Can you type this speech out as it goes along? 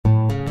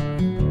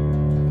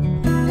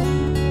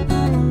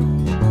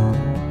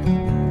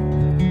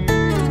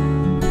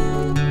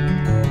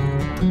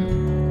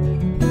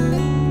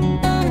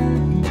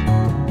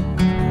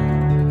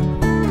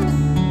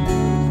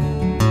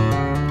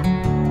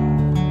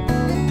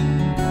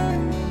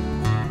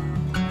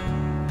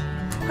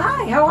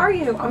how are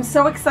you? I'm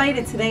so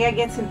excited. Today I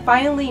get to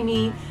finally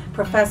meet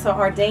Professor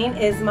Ardain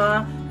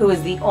Isma, who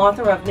is the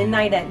author of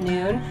Midnight at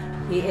Noon.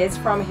 He is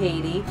from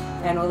Haiti,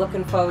 and we're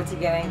looking forward to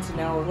getting to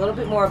know a little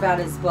bit more about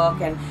his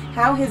book and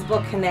how his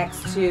book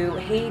connects to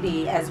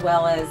Haiti as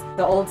well as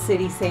the old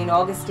city, St.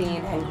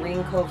 Augustine, and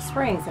Green Cove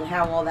Springs, and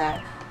how all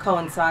that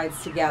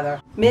coincides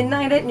together.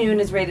 Midnight at Noon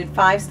is rated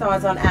 5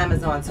 stars on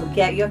Amazon, so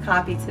get your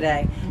copy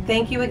today.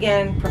 Thank you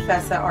again,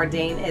 Professor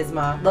Ardain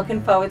Isma. Looking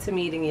forward to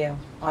meeting you.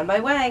 On my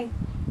way.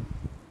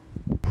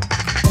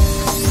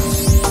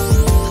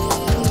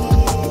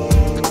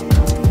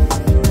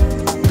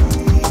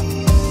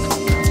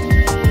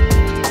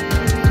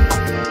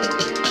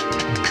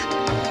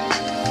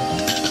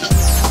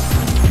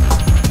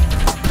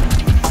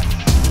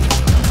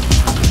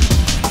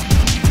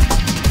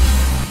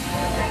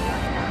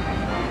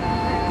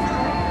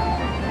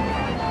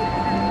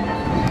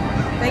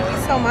 Thank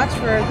you so much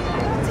for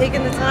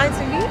taking the time to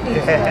meet me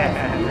today.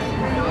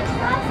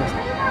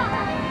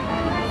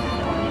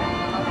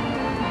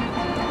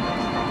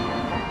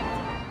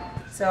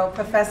 So,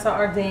 Professor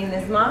Ardain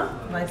Isma,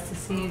 nice to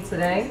see you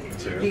today.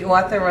 The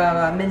author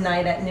of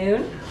Midnight at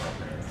Noon.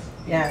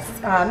 Yes,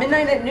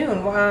 Midnight at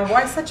Noon.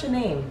 Why such a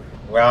name?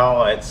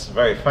 Well, it's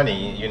very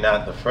funny. You're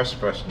not the first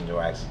person to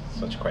ask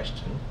such a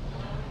question,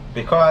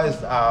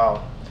 because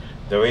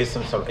there is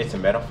some sort of, it's a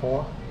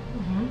metaphor,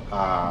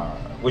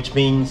 which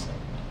means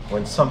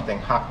when something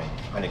happened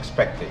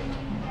unexpected,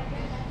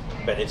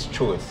 but it's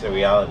true, it's a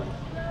reality.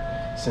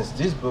 Since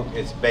this book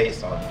is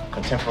based on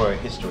contemporary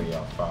history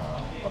of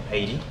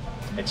Haiti,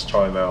 its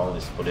turmoil,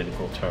 its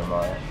political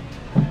turmoil.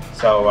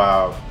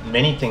 So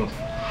many things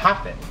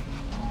happened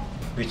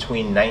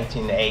between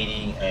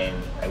 1980 and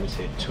I would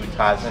say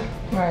 2000.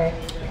 Right.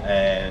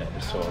 And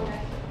so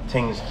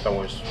things that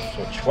were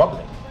so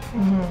troubling.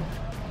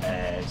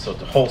 And so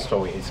the whole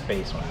story is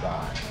based on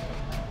that.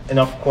 And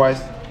of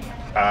course,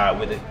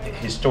 with a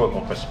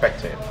historical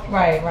perspective.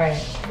 Right.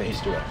 The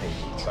history of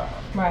Haiti itself.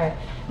 Right.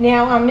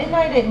 Now,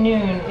 Midnight at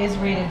Noon is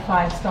rated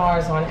 5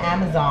 stars on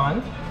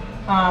Amazon.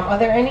 Are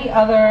there any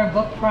other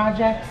book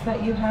projects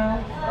that you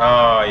have?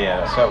 Oh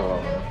yeah,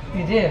 several.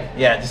 You do?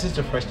 Yeah, this is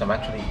the first time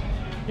actually.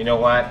 You know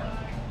what?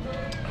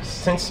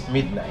 Since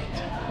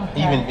Midnight,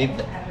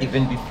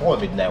 even before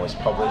Midnight was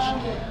published,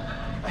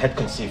 I had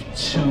conceived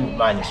 2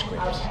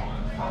 manuscripts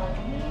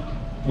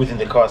within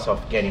the course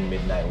of getting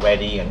Midnight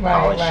ready and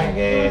polishing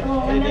it,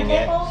 editing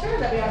it.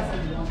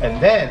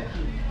 And then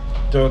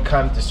there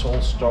comes this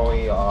whole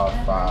story of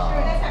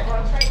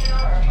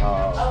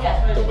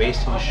the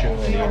waste issue in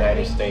the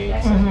United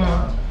States,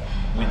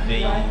 with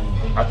the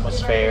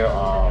atmosphere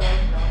of,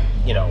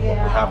 you know, what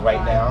we have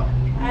right now,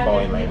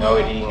 for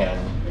minority and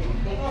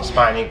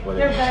Hispanic, whether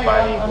you're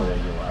Hispanic, whether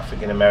you're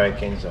African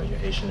Americans or you're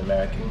Asian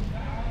American.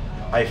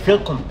 I feel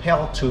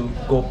compelled to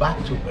go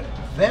back to a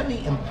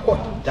very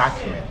important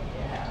document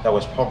that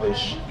was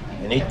published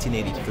in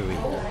 1883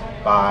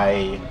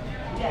 by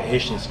a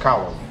Haitian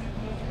scholar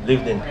who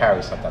lived in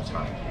Paris at that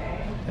time.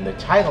 And the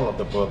title of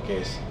the book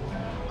is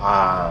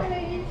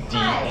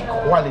The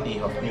Equality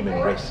of Human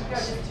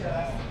Races.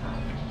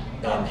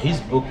 And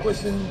his book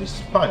was in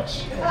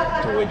response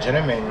to a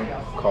gentleman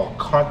called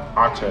Count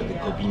Arthur de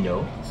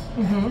Gobineau,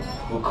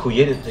 who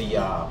created the,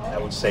 I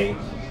would say,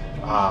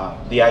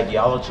 the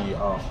ideology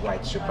of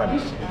white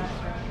supremacy.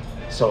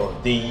 So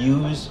they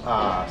use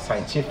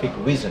scientific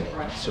reasoning,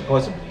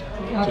 supposedly,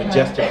 to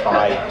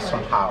justify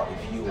somehow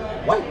if you're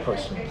a white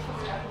person,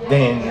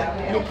 then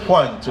you're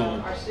prone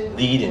to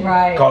lead and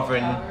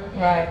govern.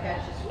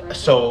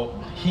 So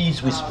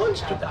his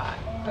response to that,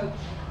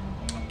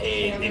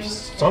 if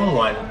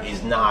someone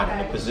is not in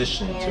a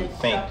position to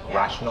think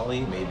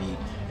rationally, maybe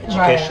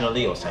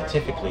educationally or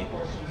scientifically,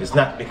 it's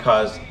not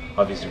because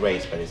of his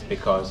race, but it's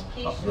because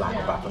of lack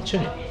of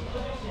opportunity.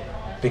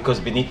 Because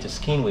beneath the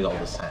skin we all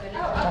the same.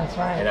 That's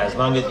right. And as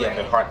long as you have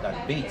a heart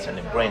that beats and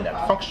a brain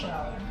that functions,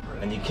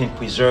 and you can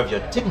preserve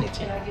your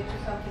dignity,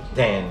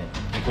 then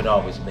you can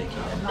always make it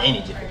in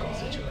any difficult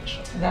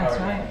situation. That's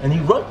right. And he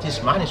wrote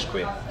this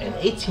manuscript in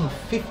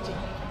 1850,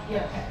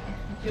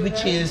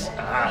 which is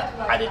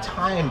at a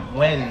time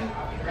when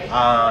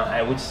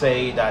I would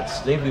say that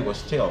slavery was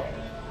still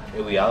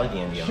a reality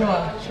in the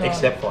Americas,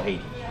 except for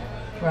Haiti.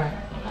 Right.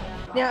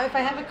 Now, if I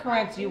have it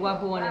correct, you were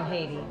born in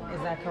Haiti,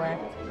 is that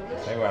correct?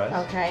 I was.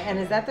 Okay, and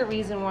is that the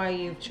reason why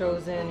you've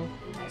chosen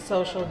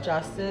social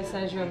justice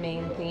as your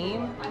main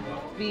theme,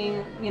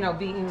 being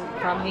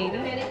from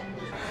Haiti?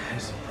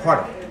 It's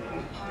part of it.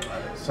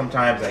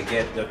 Sometimes I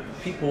get the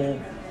people,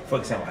 for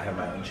example, I have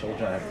my own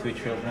children, I have 3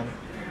 children,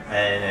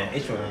 and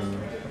each of them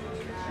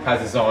has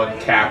his own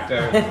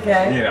character,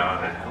 you know.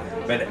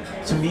 But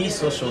to me,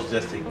 social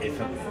justice,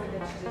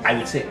 I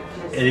would say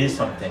it is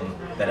something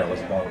that I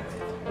was born with.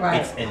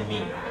 It's in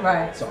me.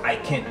 So I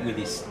can't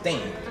really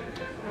stand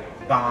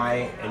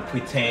by and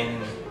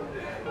pretend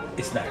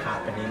it's not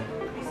happening.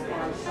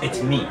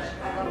 It's me.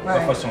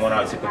 But for someone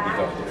else, it could be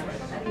very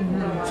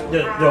different.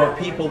 There are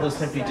people that are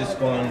simply just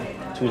going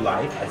through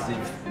life as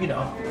if, you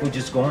know, we're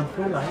just going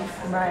through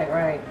life.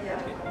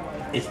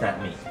 It's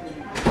not me.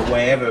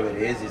 wherever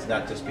it is, it's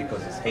not just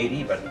because it's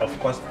Haiti, but of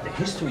course the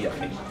history of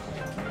Haiti,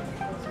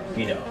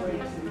 you know,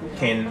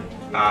 can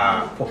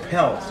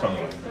propel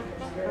someone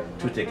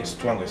to take a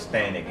stronger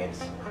stand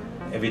against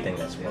everything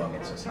that's wrong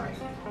in society.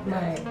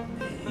 Right.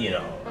 You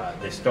know,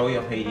 the story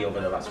of Haiti over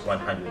the last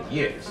 100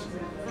 years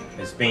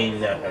has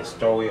been a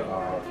story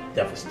of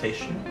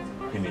devastation,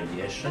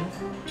 humiliation,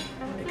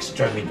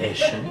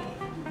 extermination,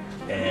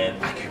 and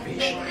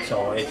occupation.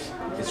 So it's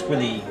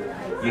really,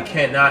 you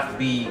cannot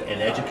be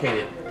an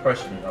educated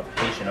person of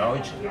Haitian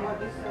origin.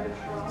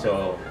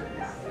 So,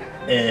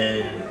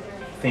 and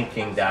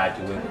thinking that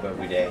you wake up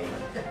every day,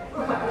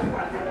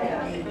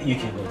 you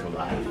can go through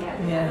life.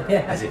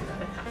 Yeah. As if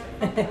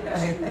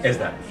it's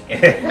not.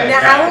 Now,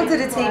 how long did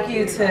it take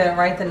you to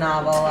write the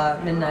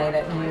novel, Midnight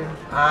at Noon?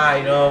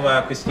 I know,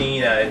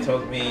 Christine, it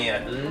took me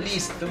at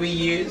least 3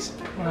 years.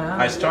 Wow.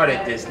 I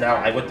started this now,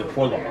 I wrote the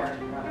prologue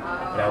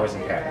when I was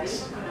in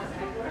Paris.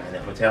 In a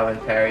hotel in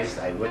Paris,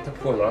 I wrote the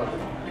prologue.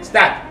 It's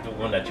not the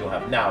one that you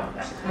have now.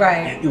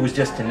 Right. It was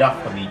just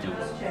enough for me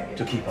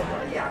to keep on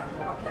writing.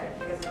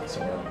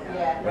 So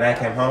when I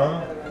came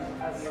home,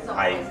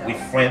 I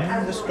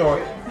reframed the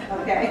story.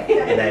 Okay.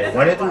 And I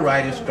wanted to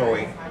write a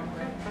story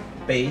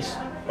based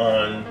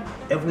on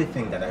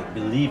everything that I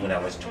believed when I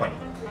was 20.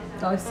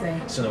 Oh, I see.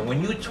 So when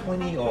you're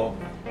 20 or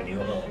when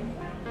you're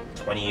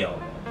 20 or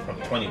from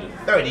 20 to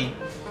 30,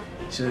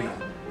 so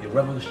the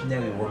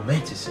revolutionary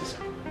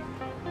romanticism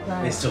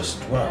is so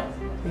strong.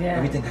 Yeah.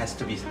 Everything has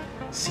to be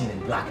seen in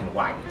black and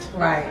white.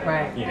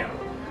 Right. You know,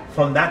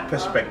 from that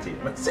perspective.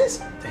 But since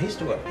the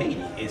history of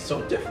Haiti is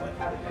so different,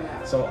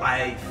 so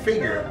I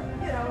figured,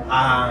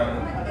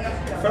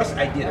 first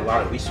I did a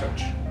lot of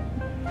research,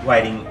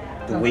 writing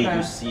the way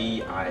you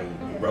see I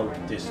wrote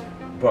this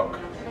book.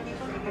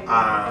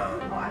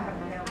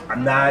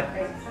 I'm not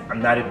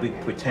a big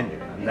pretender.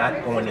 I'm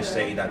not going to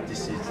say that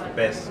this is the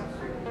best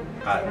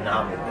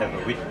novel ever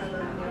written.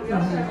 No,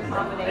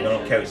 I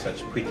don't carry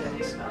such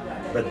pretense.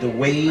 But the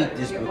way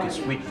this book is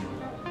written,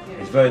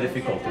 it's very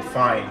difficult to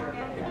find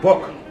a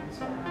book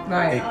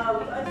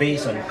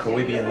based on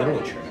Caribbean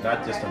literature,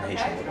 not just on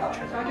Haitian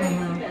literature,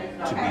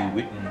 to be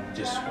written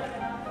this way.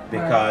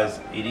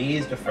 Because it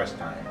is the first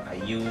time I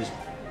used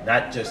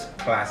not just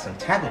class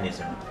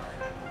antagonism,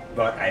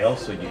 but I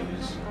also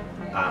use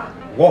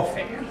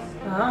warfare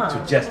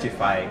to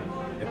justify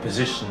the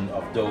position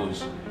of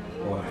those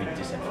who have been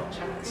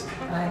disenfranchised.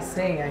 I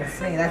see.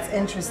 That's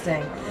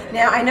interesting.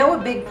 Now, I know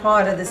a big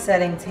part of the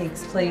setting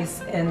takes place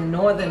in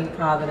northern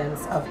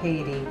province of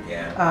Haiti,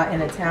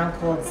 in a town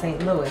called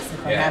St. Louis,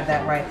 if I have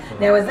that right.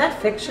 Now, is that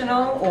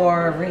fictional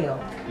or real?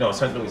 No,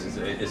 St. Louis is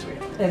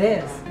real. It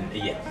is?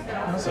 Yeah.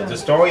 Okay. So the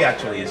story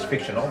actually is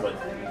fictional, but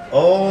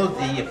all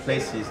the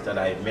places that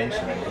I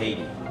mentioned in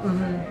Haiti,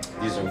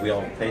 these are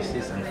real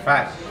places. In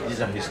fact, these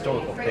are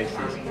historical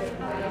places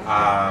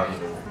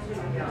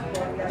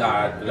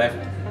that left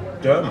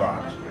their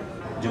mark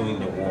during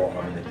the War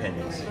of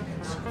Independence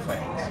against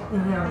France.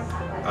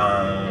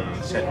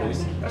 St.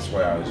 Louis, that's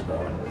where I was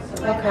born.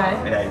 Okay.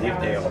 And I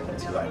lived there up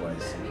until I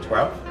was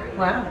 12.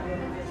 Wow.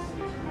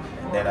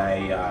 And then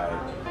I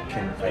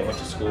went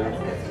to school in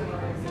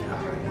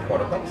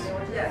Port-au-Prince.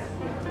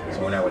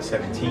 So when I was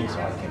 17, so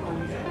I came to the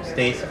United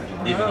States. I've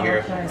been living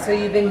here. Okay. So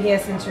you've been here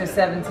since you're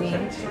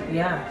 17?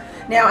 Yeah.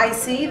 Now I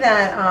see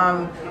that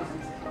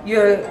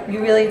you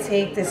really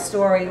take this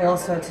story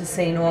also to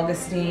St.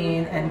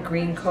 Augustine and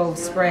Green Cove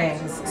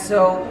Springs.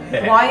 So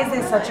why is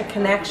there such a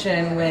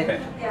connection with,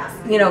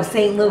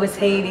 St. Louis,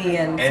 Haiti,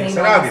 and St.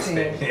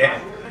 Augustine? Yeah.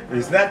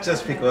 It's not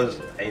just because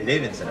I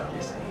live in St.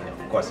 Augustine.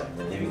 Of course, I've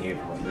been living here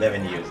for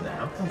 11 years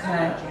now.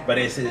 Okay. But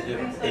it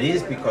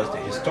is because the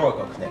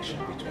historical connection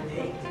between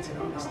Haiti and St.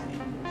 Augustine.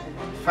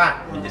 In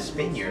fact, when the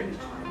Spaniard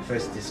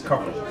first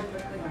discovered,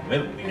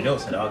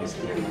 St.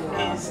 Augustine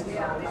is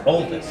the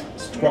oldest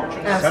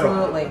structured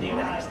settlement in the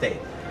United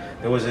States.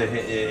 There was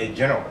a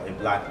general, a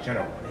black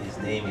general. His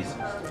name is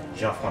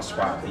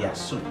Jean-François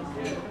Biassou.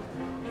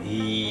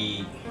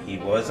 He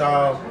was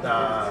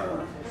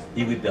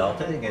he rebelled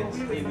against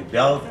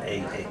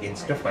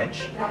the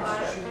French,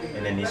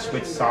 and then he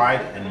switched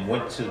side and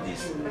went to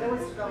this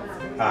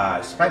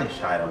Spanish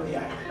side of the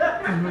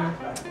island,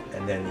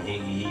 and then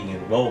he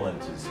enrolled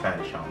into the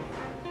Spanish army,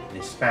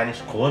 the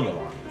Spanish colonial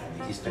army,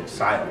 the eastern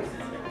side of the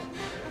island.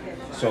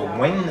 So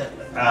when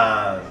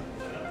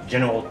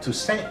General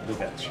Toussaint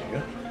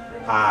Louverture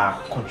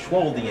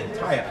controlled the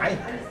entire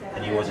island,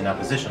 and he was in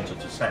opposition to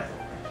Toussaint,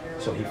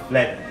 so he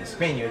fled the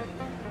Spaniard,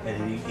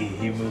 and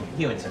he moved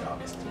here in St.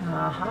 Augustine.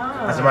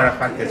 As a matter of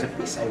fact, there's a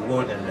piece I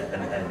wrote in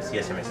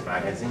CSMS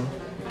magazine,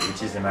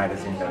 which is the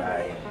magazine that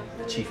I am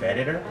the chief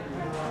editor.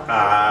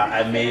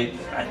 I made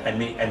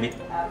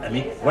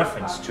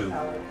reference to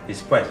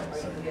his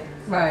presence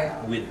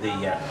with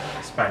the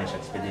Spanish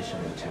expedition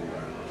to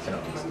St.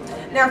 Augustine.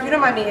 Now, if you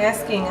don't mind me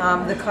asking,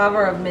 the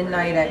cover of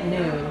Midnight at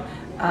Noon,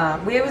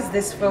 where was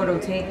this photo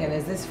taken?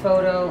 Is this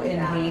photo in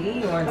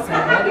Haiti or in St.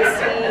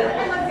 Augustine?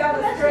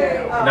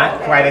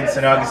 Not quite in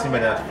St. Augustine,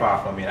 but not far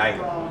from it.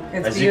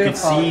 As you can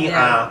see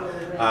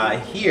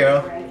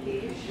here,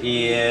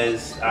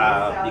 is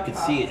you can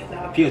see it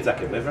appears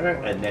like a river,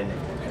 and then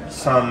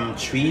some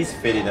trees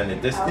faded in the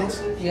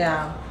distance.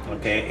 Yeah.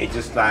 Okay, it's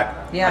just like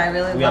I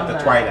really we love have the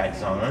that. Twilight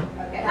Zone.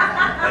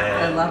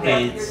 I love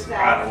it. It's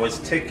was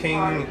taking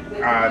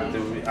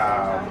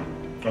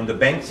on the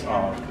banks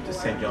of the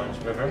St. John's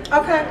River.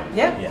 Okay.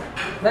 Yeah. Yeah.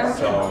 Very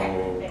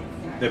So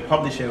the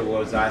publisher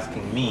was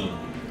asking me,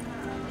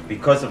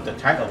 because of the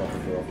title of the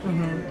book,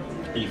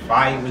 if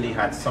I really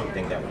had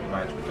something that would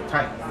match with the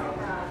title.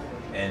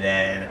 And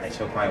then I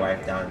took my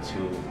wife down to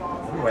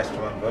a little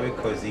restaurant, very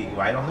cozy,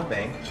 right on the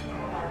bank.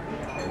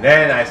 And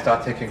then I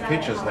start taking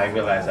pictures, and I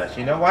realized that,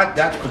 you know what,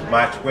 that could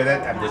match with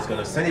it. I'm just going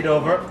to send it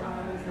over.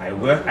 I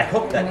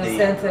hope that and you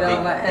sent it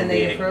over and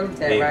they approved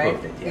it, they right?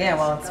 Approved it, yes. Yeah,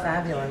 well, it's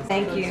fabulous.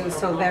 Thank you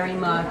so very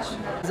much.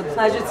 It was a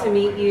pleasure to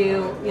meet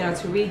you,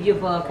 to read your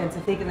book and to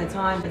take the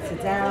time to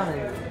sit down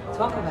and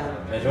talk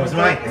about it. It was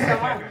mine. Thank you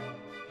so much.